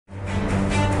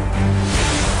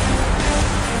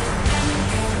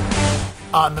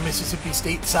On the Mississippi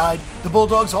State side, the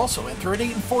Bulldogs also enter at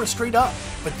 8-4 straight up,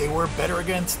 but they were better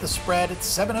against the spread at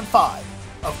 7-5.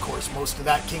 Of course, most of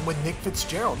that came with Nick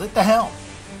Fitzgerald at the helm.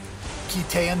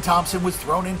 Keytaon Thompson was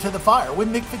thrown into the fire with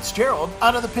Nick Fitzgerald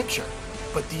out of the picture,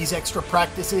 but these extra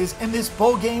practices and this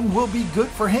bowl game will be good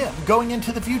for him going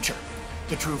into the future.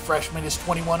 The true freshman is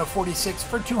 21 of 46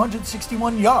 for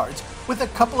 261 yards with a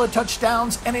couple of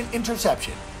touchdowns and an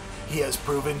interception. He has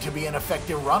proven to be an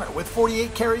effective runner with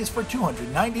 48 carries for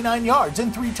 299 yards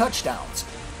and 3 touchdowns.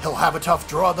 He'll have a tough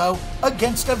draw, though,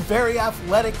 against a very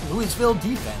athletic Louisville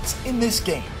defense in this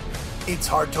game. It's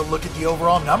hard to look at the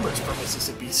overall numbers for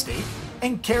Mississippi State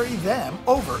and carry them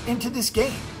over into this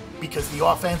game because the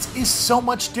offense is so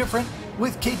much different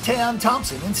with Keytaon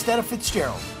Thompson instead of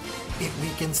Fitzgerald. It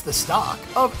weakens the stock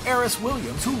of Aris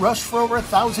Williams, who rushed for over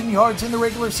 1,000 yards in the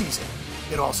regular season.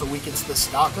 It also weakens the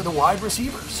stock of the wide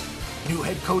receivers. New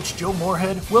head coach Joe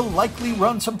Moorhead will likely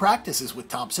run some practices with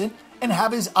Thompson and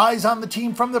have his eyes on the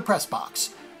team from the press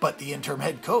box, but the interim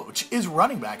head coach is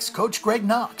running backs coach Greg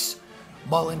Knox.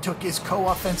 Mullen took his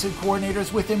co-offensive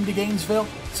coordinators with him to Gainesville,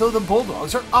 so the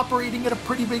Bulldogs are operating at a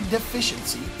pretty big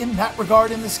deficiency in that regard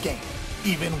in this game.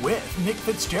 Even with Nick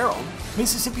Fitzgerald,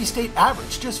 Mississippi State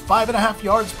averaged just 5.5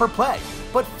 yards per play,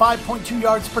 but 5.2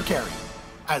 yards per carry.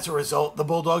 As a result, the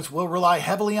Bulldogs will rely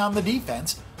heavily on the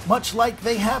defense, much like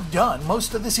they have done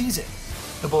most of the season.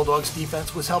 The Bulldogs'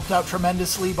 defense was helped out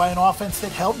tremendously by an offense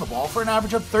that held the ball for an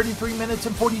average of 33 minutes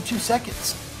and 42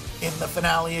 seconds. In the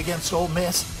finale against Ole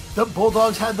Miss, the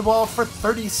Bulldogs had the ball for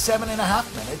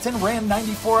 37.5 minutes and ran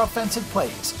 94 offensive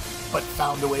plays, but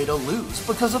found a way to lose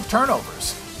because of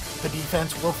turnovers. The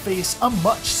defense will face a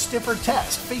much stiffer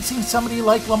test facing somebody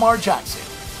like Lamar Jackson.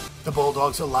 The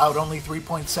Bulldogs allowed only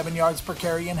 3.7 yards per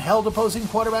carry and held opposing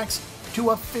quarterbacks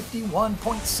to a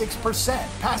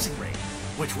 51.6% passing rate,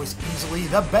 which was easily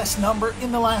the best number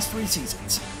in the last 3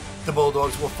 seasons. The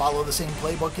Bulldogs will follow the same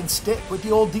playbook and stick with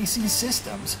the old DC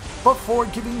systems before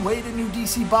giving way to new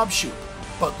DC Bob Shoop,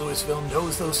 but Louisville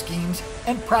knows those schemes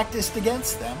and practiced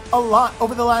against them a lot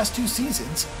over the last 2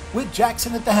 seasons with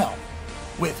Jackson at the helm.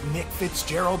 With Nick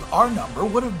Fitzgerald, our number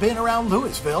would have been around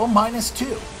Louisville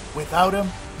 -2. Without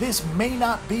him, this may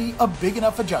not be a big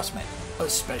enough adjustment,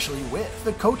 especially with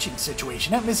the coaching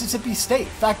situation at Mississippi State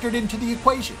factored into the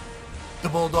equation. The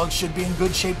Bulldogs should be in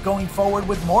good shape going forward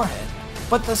with Moorhead,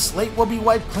 but the slate will be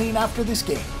wiped clean after this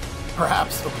game.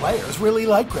 Perhaps the players really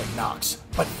like Greg Knox,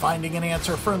 but finding an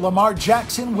answer for Lamar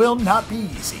Jackson will not be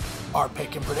easy. Our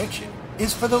pick and prediction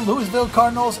is for the Louisville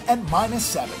Cardinals at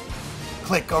 -7.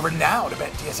 Click over now to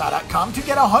BetDSI.com to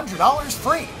get $100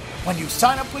 free. When you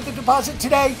sign up with a deposit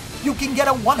today, you can get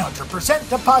a 100%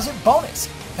 deposit bonus.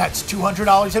 That's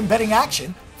 $200 in betting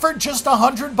action for just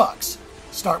 $100.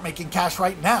 Start making cash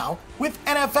right now with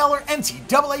NFL or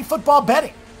NCAA football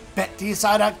betting.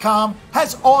 BetDSI.com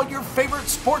has all your favorite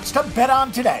sports to bet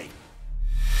on today.